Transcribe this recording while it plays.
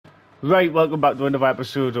Right, welcome back to another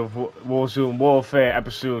episode of Warzone Warfare,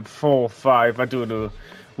 episode 4, 5. I don't know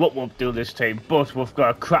what we'll do this time, but we've got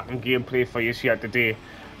a cracking gameplay for you here today.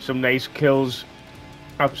 Some nice kills,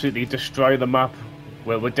 absolutely destroy the map.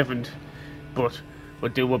 Well, we're different, but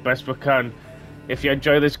we'll do what best we can. If you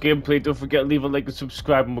enjoy this gameplay, don't forget to leave a like and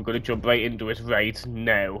subscribe, and we're going to jump right into it right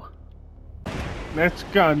now. Let's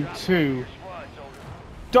gun 2.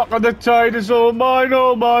 Dock on the tide is all mine,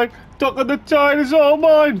 all mine. Dock on the tide is all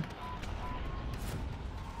mine.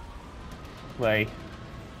 Play.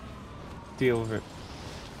 Deal with it.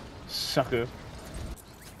 Sucker.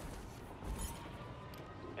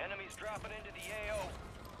 Enemies dropping into the AO.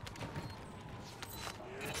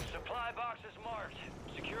 Supply boxes marked.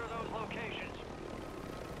 Secure those locations.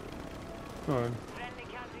 Go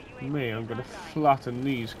on. Me, I'm gonna flatten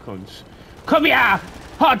these cunts. Come here!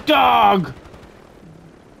 Hot dog!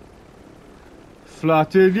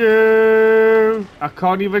 Flatten you! I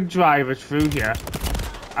can't even drive it through here.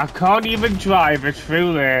 I can't even drive it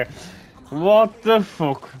through there. What the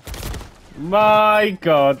fuck? My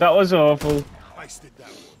god, that was awful.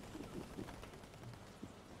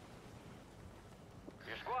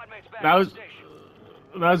 That's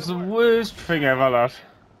the worst thing ever, that.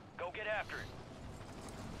 Go get after it.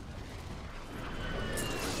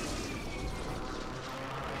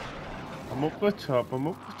 I'm up the top, I'm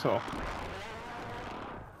up the top.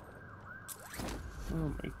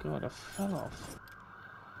 Oh my god, I fell off.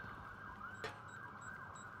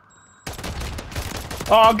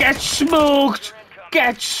 Oh, get smoked!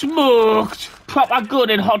 Get smoked! Proper good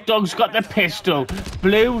and Hot Dog's got the pistol.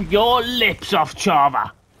 Blew your lips off,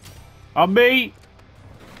 Chava. On me.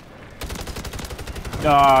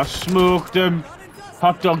 Ah, smoked him.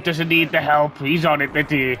 Hot Dog doesn't need the help. He's on it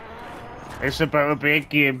today. It's about to be a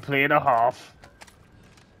gameplay and a half.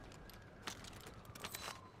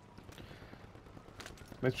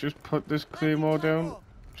 Let's just put this claymore down,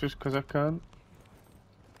 just because I can.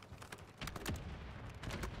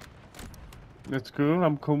 Let's go,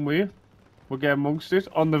 I'm coming with you. We'll get amongst it,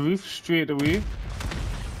 on the roof straight away.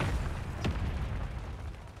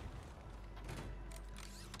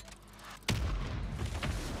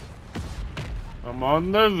 I'm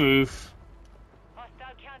on the roof.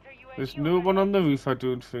 There's no one on the roof, I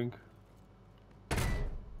don't think.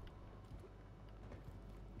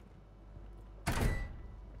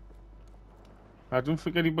 I don't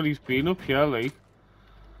think anybody's been up here, like.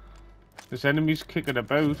 There's enemies kicking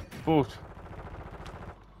about, but...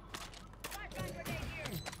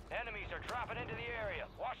 Enemies are dropping into the area.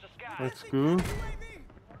 Watch the sky. Let's go.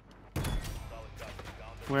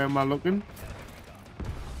 Where am I looking?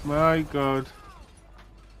 My god.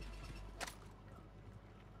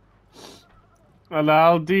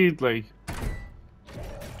 Allow dude, like.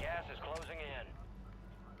 Gas is closing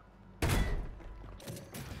in.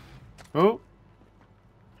 Oh.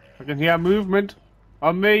 I can hear movement.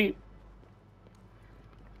 On me.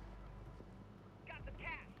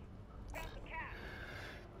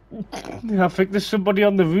 I think there's somebody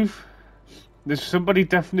on the roof. There's somebody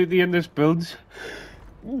definitely in this build.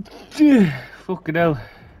 Fucking hell.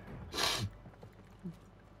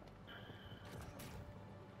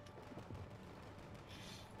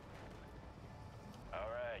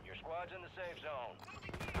 Alright, your squad's in the safe zone.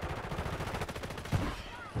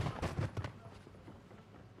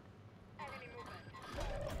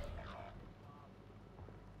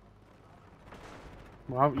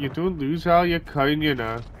 Well, you don't lose all your coin, you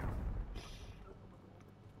know.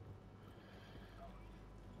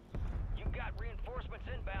 You've got reinforcements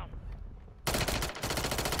inbound.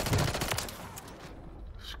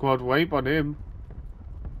 Squad wipe on him.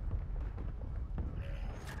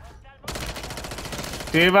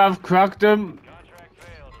 Dave, I've cracked him. Contract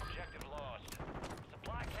failed. Objective lost.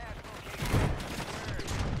 Supply cash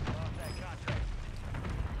location. Lost that contract.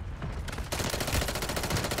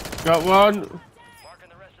 Got one. Marking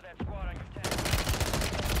the rest of that squad on your tag.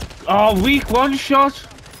 Oh, weak one shot.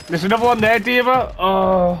 There's another one there, Dave.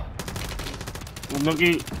 Oh.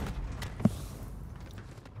 Unlucky.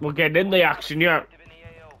 We're getting in the action, yeah. Active in the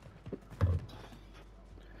AO.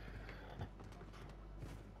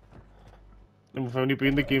 And we've only been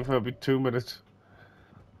in the game for about 2 minutes.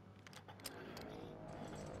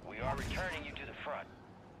 We are returning you to the front.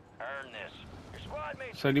 Earn this. Your squad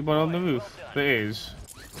mates. Is anyone on the Well roof? done. There is.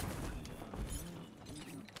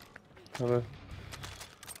 Hello.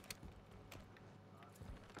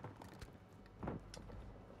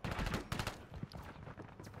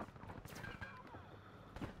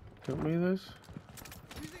 Got me this?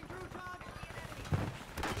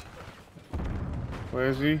 Where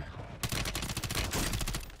is he?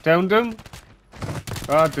 Downed him?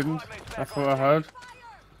 Oh, I didn't. I thought I had.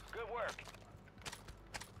 Good work.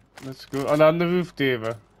 Let's go. Oh, on the roof,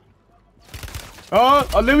 David. Oh,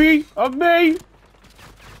 Louis! On me!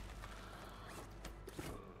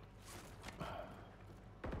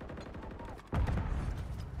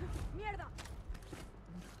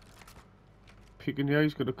 Peeking, yeah,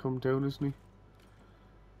 he's gonna come down, isn't he?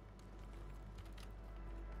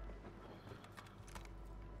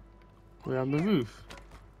 We're on the roof.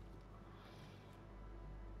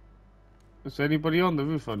 Is anybody on the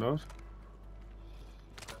roof or not?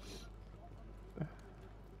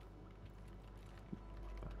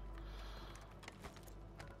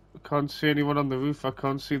 I can't see anyone on the roof. I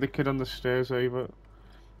can't see the kid on the stairs either.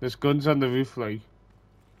 There's guns on the roof, like.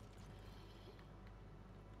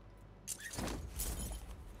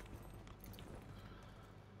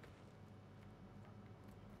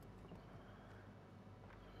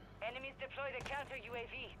 Enemies deployed a counter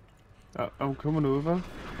UAV. I'm coming over.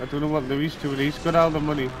 I don't know what Louis doing. He's got all the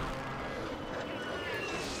money.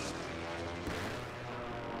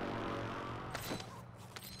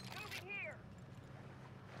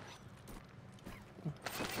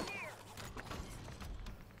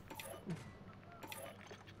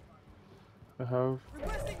 I have.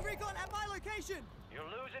 Requesting recon at my location. You're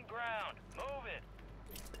losing ground. Move it.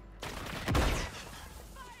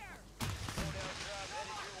 Fire! Loadout drop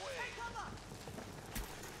headed your way.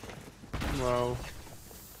 Wow.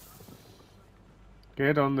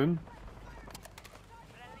 Get on then.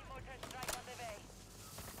 Friendly mortar strike on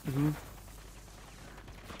the way.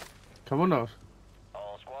 Come on out.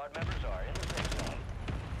 All squad members are in the safe zone.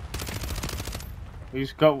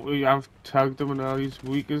 He's got. I've tagged him and now he's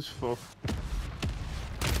weak as fuck.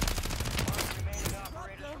 Mark remaining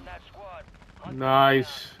operators from that squad. Hunt them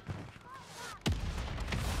Nice.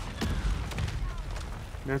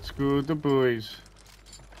 Let's go, the boys.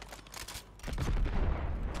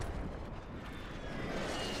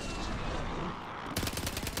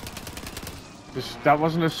 That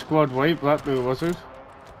wasn't a squad wipe, that though, was it?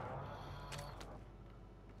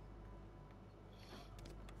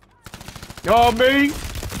 Oh, me! down.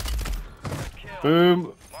 Kill.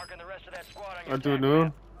 Boom. Marking the rest of that squad on your I don't attack know.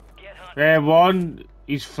 map. Get hunting. There, one.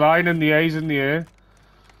 He's flying in the air, he's in the air.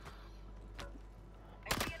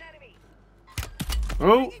 I see an enemy.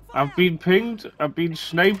 Oh, I've been pinged. I've been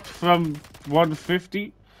sniped from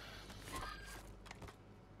 150.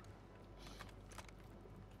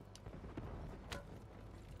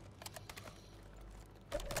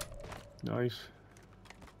 Nice.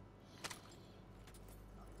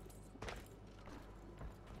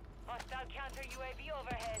 Hostile counter UAV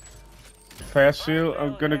overhead. Fair sale,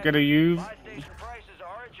 I'm gonna get a UV. Buy station prices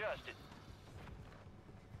are adjusted.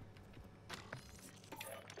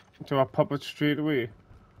 Do I pop it straight away?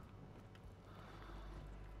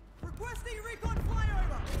 Requesting recon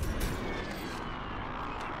flyover.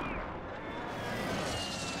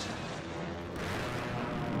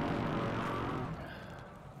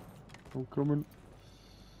 I'm coming.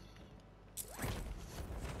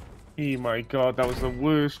 Oh my god, that was the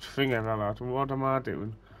worst thing ever, lad. What am I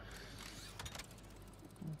doing?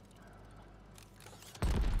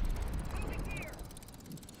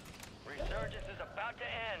 Resurgence is about to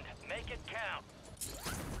end. Make it count.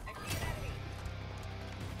 I see an enemy.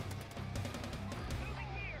 Moving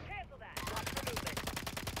here. Cancel that. Watch for movement.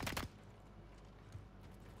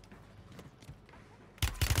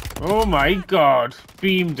 Oh my god,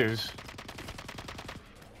 beamed us.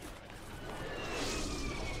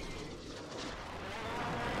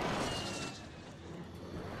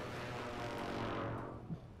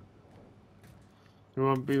 You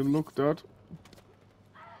aren't being looked at.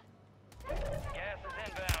 Gas is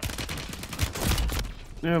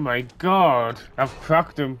inbound. Oh my god, I've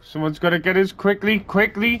cracked him. Someone's gotta get us quickly,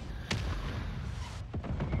 quickly.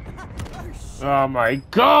 Oh my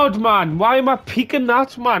god, man! Why am I peeking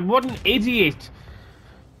that, man? What an idiot!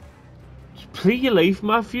 Just play your life,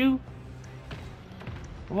 Matthew.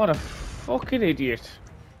 What a fucking idiot.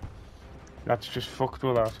 That's just fucked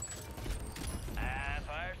with that.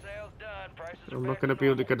 Fire sales done. Prices are I'm not back gonna be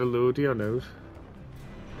able to normal. get a load here now.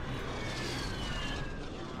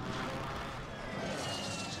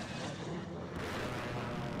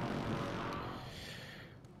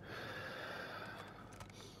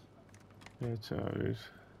 Yeah, it's alright.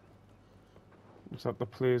 Is that the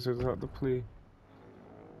play? Is that the play?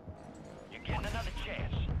 You're getting another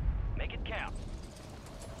chance. Make it count.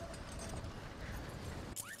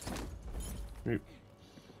 Yep.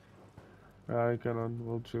 Alright, get on.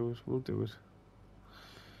 We'll do it. We'll do it.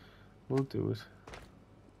 We'll do it.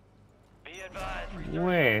 Be advised. Resurgence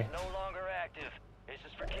Where? is no longer active. This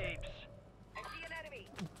is for keeps. I see an enemy.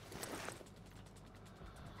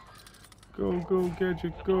 Go, go,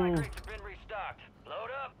 gadget, Supply go. crates have been restocked. Load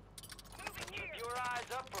up.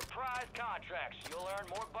 up for prize contracts. You'll earn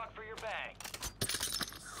more buck for your bang.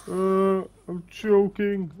 I'm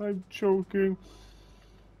choking. I'm choking.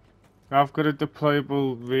 I've got a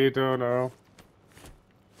deployable radar now.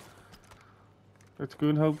 Let's go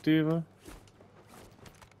and help Diva.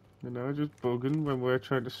 You know, just bugging when we're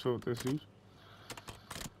trying to sort this out.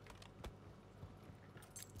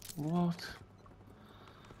 What?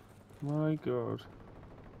 My god.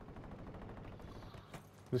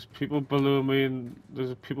 There's people below me and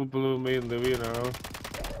there's people below me and Louis now.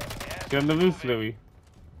 Is he on the roof, Louis?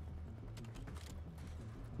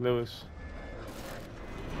 Lewis.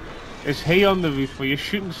 Is he on the roof? Or you're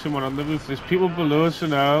shooting someone on the roof? There's people below us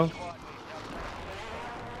now.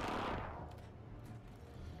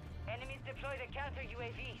 Enemies deployed a counter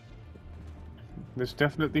UAV. There's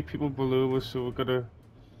definitely people below us, so we've gotta.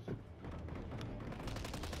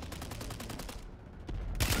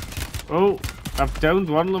 Oh, I've downed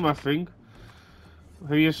one of them, I think.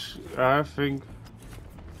 Who is? I think.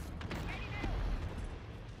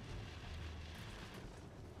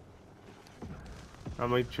 I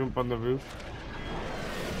might jump on the roof.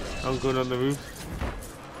 I'm going on the roof.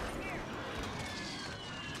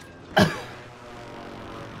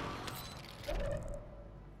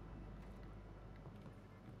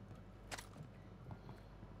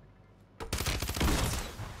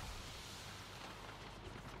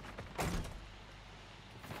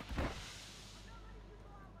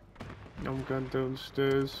 I'm going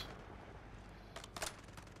downstairs.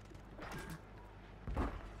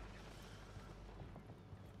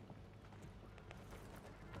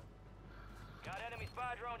 Got enemy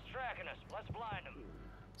spy drones tracking us. Let's blind them.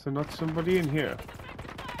 Is there not somebody in here?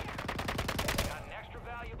 Got an extra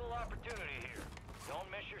valuable opportunity here. Don't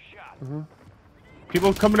miss your shot.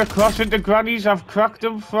 People coming across into grannies. I've cracked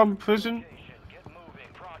them from prison. Get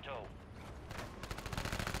moving, pronto.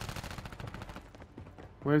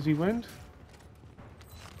 Where's he went?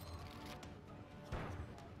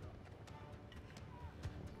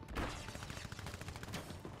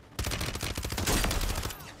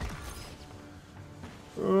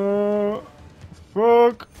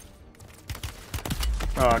 Fuck!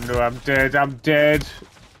 Oh no, I'm dead. I'm dead.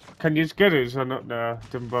 Can you get us or not? No,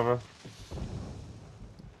 didn't bother.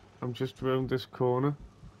 I'm just round this corner.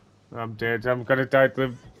 I'm dead. I'm gonna die to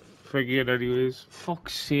the friggin' anyways.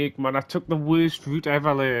 Fuck's sake, man! I took the worst route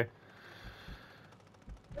ever there.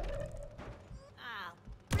 Ah,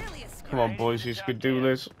 really a Come on, boys, you can do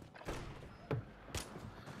this.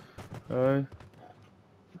 Aye.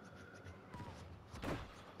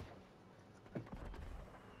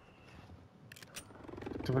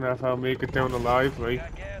 Don't know if I'll make it down alive, right?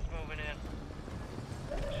 Got gas moving in.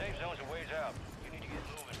 Safe zone's a ways out. You need to get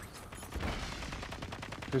moving.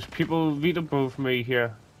 There's people right above me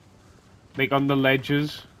here. Like on the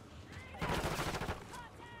ledges.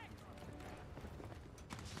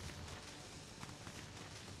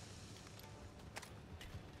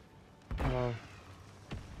 Oh.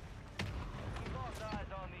 We lost eyes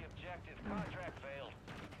on the objective. Contract failed.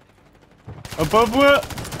 Above what?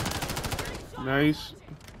 Nice.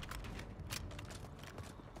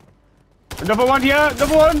 Another one here,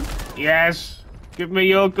 another one. Yes. Give me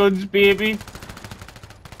your guns, baby.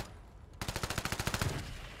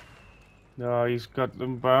 No, he's got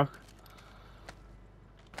them back.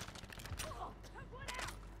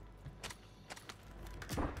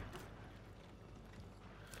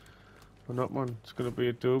 Oh, not one. It's gonna be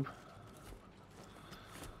a dub.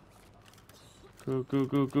 Go, go,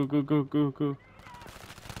 go, go, go, go, go, go.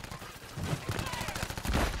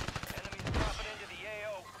 Enemies dropping into the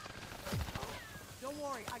AO. Don't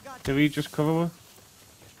worry, I got Did we just cover her?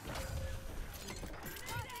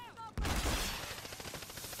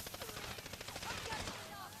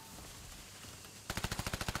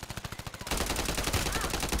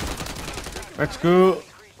 Let's go.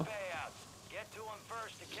 Increased payouts. Get to them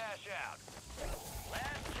first to cash out.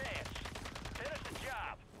 Last chance. Finish the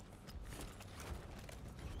job.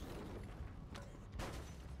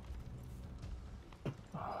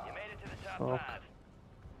 You made it to the top Fuck. 5.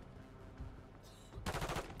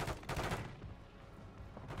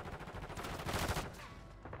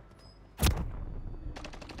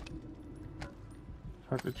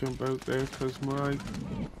 Had to jump out there because my...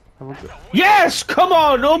 Yes! Come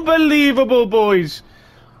on! Unbelievable, boys!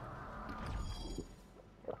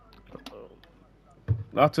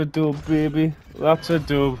 That's a dub, baby. That's a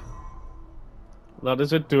dub. That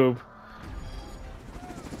is a dub.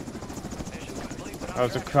 That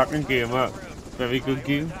was a cracking game, that. Very good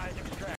game.